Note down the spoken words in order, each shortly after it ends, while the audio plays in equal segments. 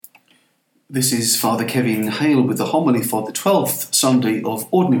This is Father Kevin Hale with the homily for the 12th Sunday of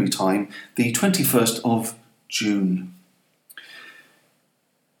Ordinary Time, the 21st of June.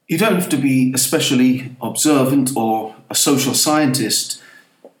 You don't have to be especially observant or a social scientist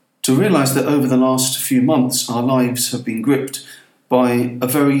to realise that over the last few months our lives have been gripped by a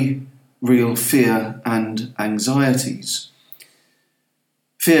very real fear and anxieties.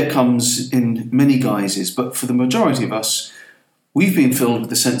 Fear comes in many guises, but for the majority of us, we've been filled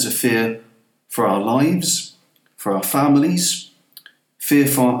with a sense of fear for our lives, for our families, fear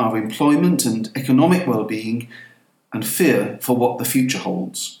for our employment and economic well-being, and fear for what the future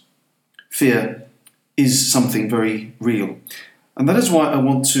holds. Fear is something very real, and that is why I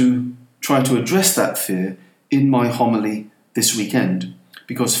want to try to address that fear in my homily this weekend,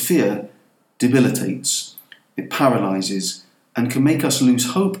 because fear debilitates, it paralyses, and can make us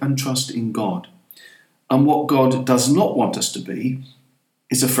lose hope and trust in God. And what God does not want us to be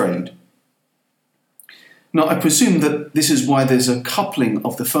is afraid. Now, I presume that this is why there's a coupling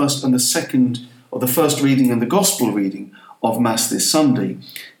of the first and the second, or the first reading and the Gospel reading of Mass this Sunday.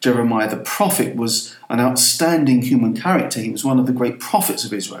 Jeremiah the prophet was an outstanding human character. He was one of the great prophets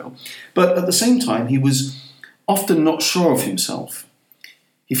of Israel. But at the same time, he was often not sure of himself.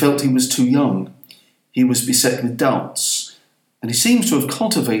 He felt he was too young. He was beset with doubts. And he seems to have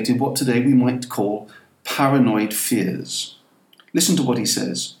cultivated what today we might call paranoid fears. Listen to what he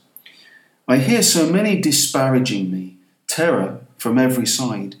says. I hear so many disparaging me, terror from every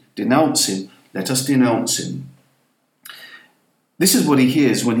side. Denounce him, let us denounce him. This is what he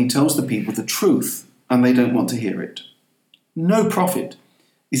hears when he tells the people the truth and they don't want to hear it. No prophet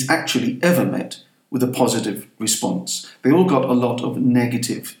is actually ever met with a positive response. They all got a lot of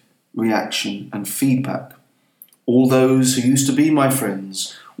negative reaction and feedback. All those who used to be my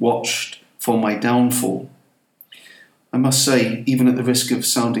friends watched for my downfall. I must say, even at the risk of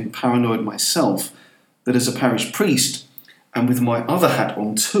sounding paranoid myself, that as a parish priest, and with my other hat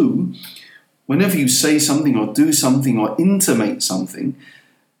on too, whenever you say something or do something or intimate something,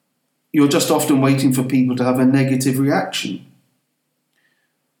 you're just often waiting for people to have a negative reaction.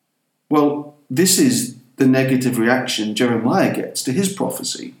 Well, this is the negative reaction Jeremiah gets to his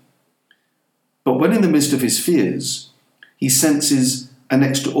prophecy. But when in the midst of his fears, he senses an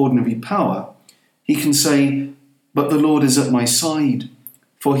extraordinary power, he can say, but the Lord is at my side,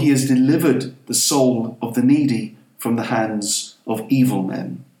 for he has delivered the soul of the needy from the hands of evil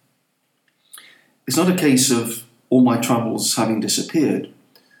men. It's not a case of all my troubles having disappeared,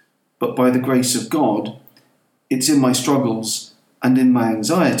 but by the grace of God, it's in my struggles and in my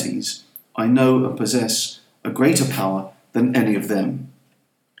anxieties, I know and possess a greater power than any of them.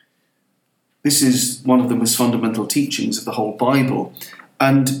 This is one of the most fundamental teachings of the whole Bible,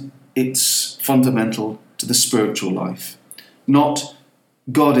 and it's fundamental to the spiritual life. Not,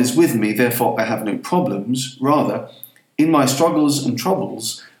 God is with me, therefore I have no problems. Rather, in my struggles and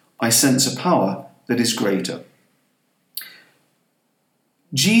troubles, I sense a power that is greater.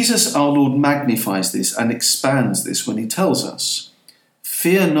 Jesus, our Lord, magnifies this and expands this when he tells us,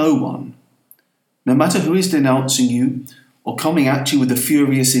 fear no one, no matter who is denouncing you or coming at you with a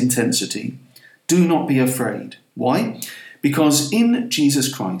furious intensity, do not be afraid. Why? Because in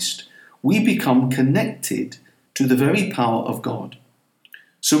Jesus Christ, we become connected to the very power of God.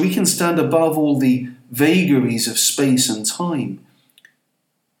 So we can stand above all the vagaries of space and time.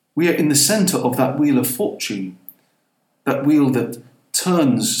 We are in the centre of that wheel of fortune, that wheel that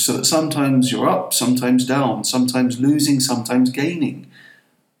turns so that sometimes you're up, sometimes down, sometimes losing, sometimes gaining.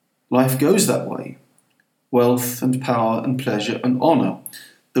 Life goes that way. Wealth and power and pleasure and honour.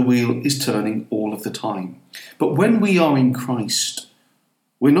 The wheel is turning all of the time. But when we are in Christ,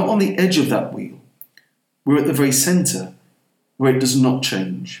 we're not on the edge of that wheel. We're at the very centre where it does not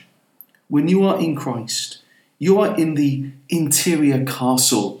change. When you are in Christ, you are in the interior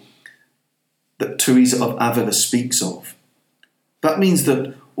castle that Teresa of Avila speaks of. That means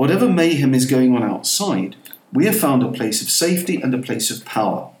that whatever mayhem is going on outside, we have found a place of safety and a place of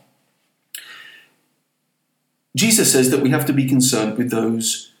power. Jesus says that we have to be concerned with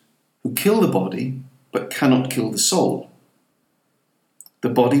those who kill the body but cannot kill the soul. The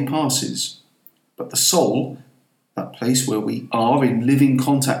body passes, but the soul, that place where we are in living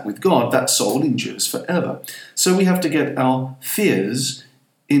contact with God, that soul endures forever. So we have to get our fears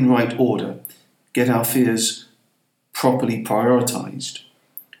in right order, get our fears properly prioritized.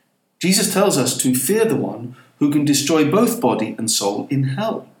 Jesus tells us to fear the one who can destroy both body and soul in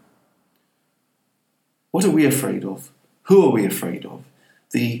hell. What are we afraid of? Who are we afraid of?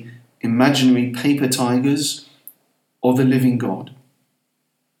 The imaginary paper tigers or the living God?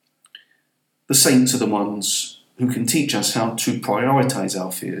 The saints are the ones who can teach us how to prioritize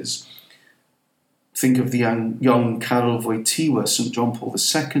our fears Think of the young Karol Wojtyła, St. John Paul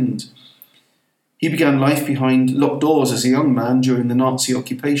II. He began life behind locked doors as a young man during the Nazi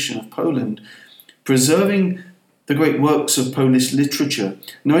occupation of Poland, preserving the great works of Polish literature,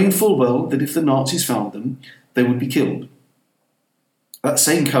 knowing full well that if the Nazis found them, they would be killed. That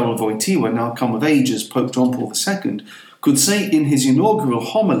same Karol Wojtyła, now come of age as Pope John Paul II, could say in his inaugural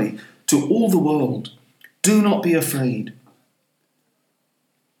homily to all the world, "Do not be afraid."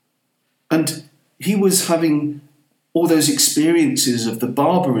 And he was having all those experiences of the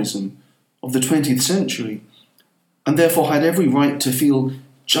barbarism of the 20th century, and therefore had every right to feel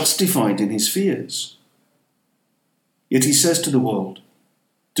justified in his fears. Yet he says to the world,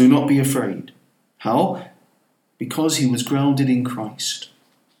 "Do not be afraid." How? Because he was grounded in Christ.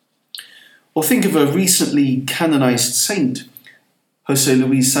 Or think of a recently canonized saint, José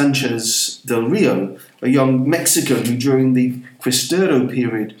Luis Sanchez del Rio, a young Mexican who during the Cristero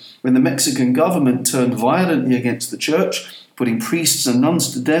period, when the Mexican government turned violently against the church, putting priests and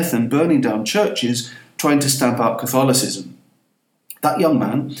nuns to death and burning down churches, trying to stamp out Catholicism. That young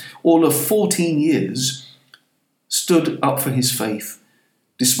man, all of 14 years, stood up for his faith,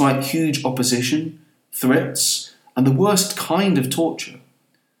 despite huge opposition, threats, and the worst kind of torture,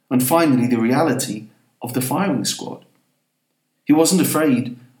 and finally the reality of the firing squad. He wasn't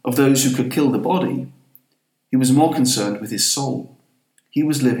afraid of those who could kill the body. He was more concerned with his soul. He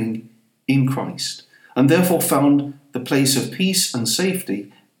was living in Christ, and therefore found the place of peace and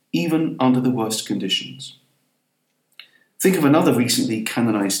safety even under the worst conditions. Think of another recently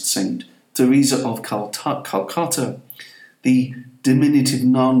canonized saint, Teresa of Calcutta, the diminutive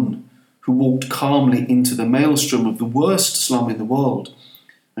nun who walked calmly into the maelstrom of the worst slum in the world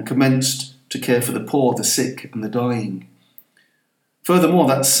and commenced to care for the poor, the sick, and the dying. Furthermore,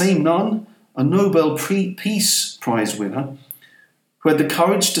 that same nun, a Nobel Peace Prize winner, who had the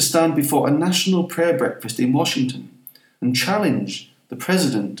courage to stand before a national prayer breakfast in Washington and challenge the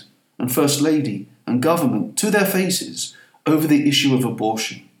President and First Lady and government to their faces over the issue of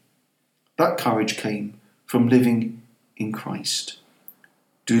abortion. That courage came from living in Christ.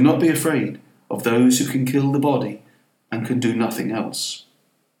 Do not be afraid of those who can kill the body and can do nothing else.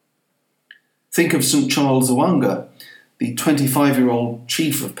 Think of St. Charles Zawanga, the 25-year-old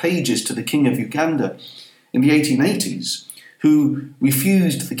chief of pages to the King of Uganda in the 1880s, who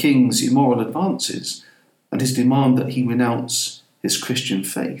refused the king's immoral advances and his demand that he renounce his Christian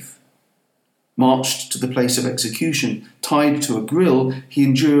faith. Marched to the place of execution, tied to a grill, he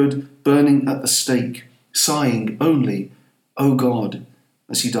endured burning at the stake, sighing only, "O God,"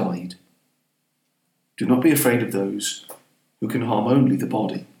 as he died. Do not be afraid of those who can harm only the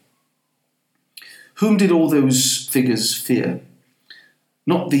body. Whom did all those figures fear?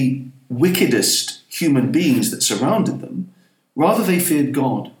 Not the wickedest human beings that surrounded them. Rather, they feared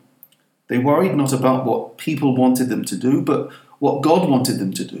God. They worried not about what people wanted them to do, but what God wanted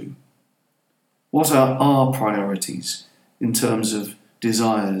them to do. What are our priorities in terms of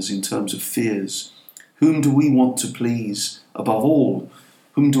desires, in terms of fears? Whom do we want to please above all?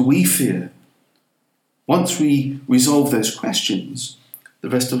 Whom do we fear? Once we resolve those questions, the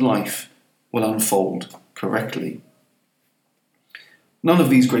rest of life will unfold correctly. None of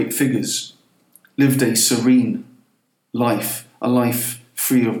these great figures lived a serene life, a life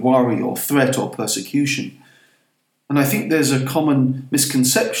free of worry or threat or persecution. And I think there's a common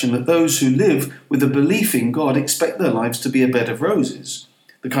misconception that those who live with a belief in God expect their lives to be a bed of roses.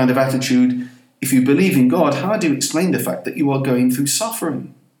 The kind of attitude, if you believe in God, how do you explain the fact that you are going through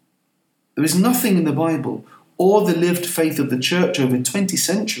suffering? There is nothing in the Bible or the lived faith of the church over 20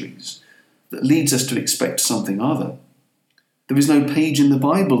 centuries that leads us to expect something other. There is no page in the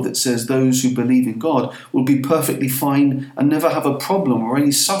Bible that says those who believe in God will be perfectly fine and never have a problem or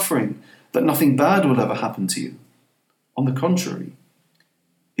any suffering, that nothing bad will ever happen to you. On the contrary,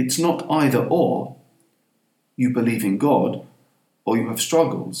 it's not either or. You believe in God or you have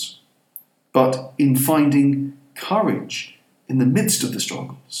struggles, but in finding courage in the midst of the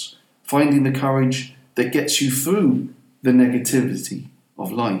struggles, finding the courage that gets you through the negativity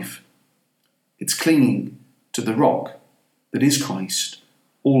of life. It's clinging to the rock that is Christ,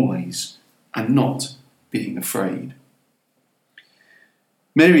 always, and not being afraid.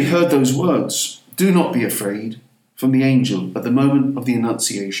 Mary heard those words, "Do not be afraid," from the angel at the moment of the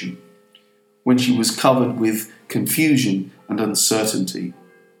Annunciation, when she was covered with confusion and uncertainty.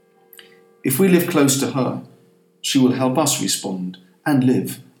 If we live close to her, she will help us respond and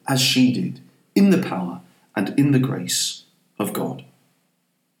live as she did, in the power and in the grace of God.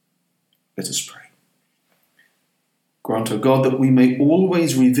 Let us pray. Grant, O God, that we may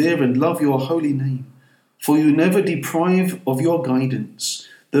always revere and love your holy name, for you never deprive of your guidance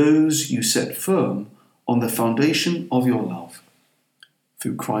those you set firm on the foundation of your love.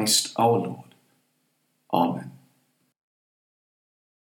 Through Christ our Lord. Amen.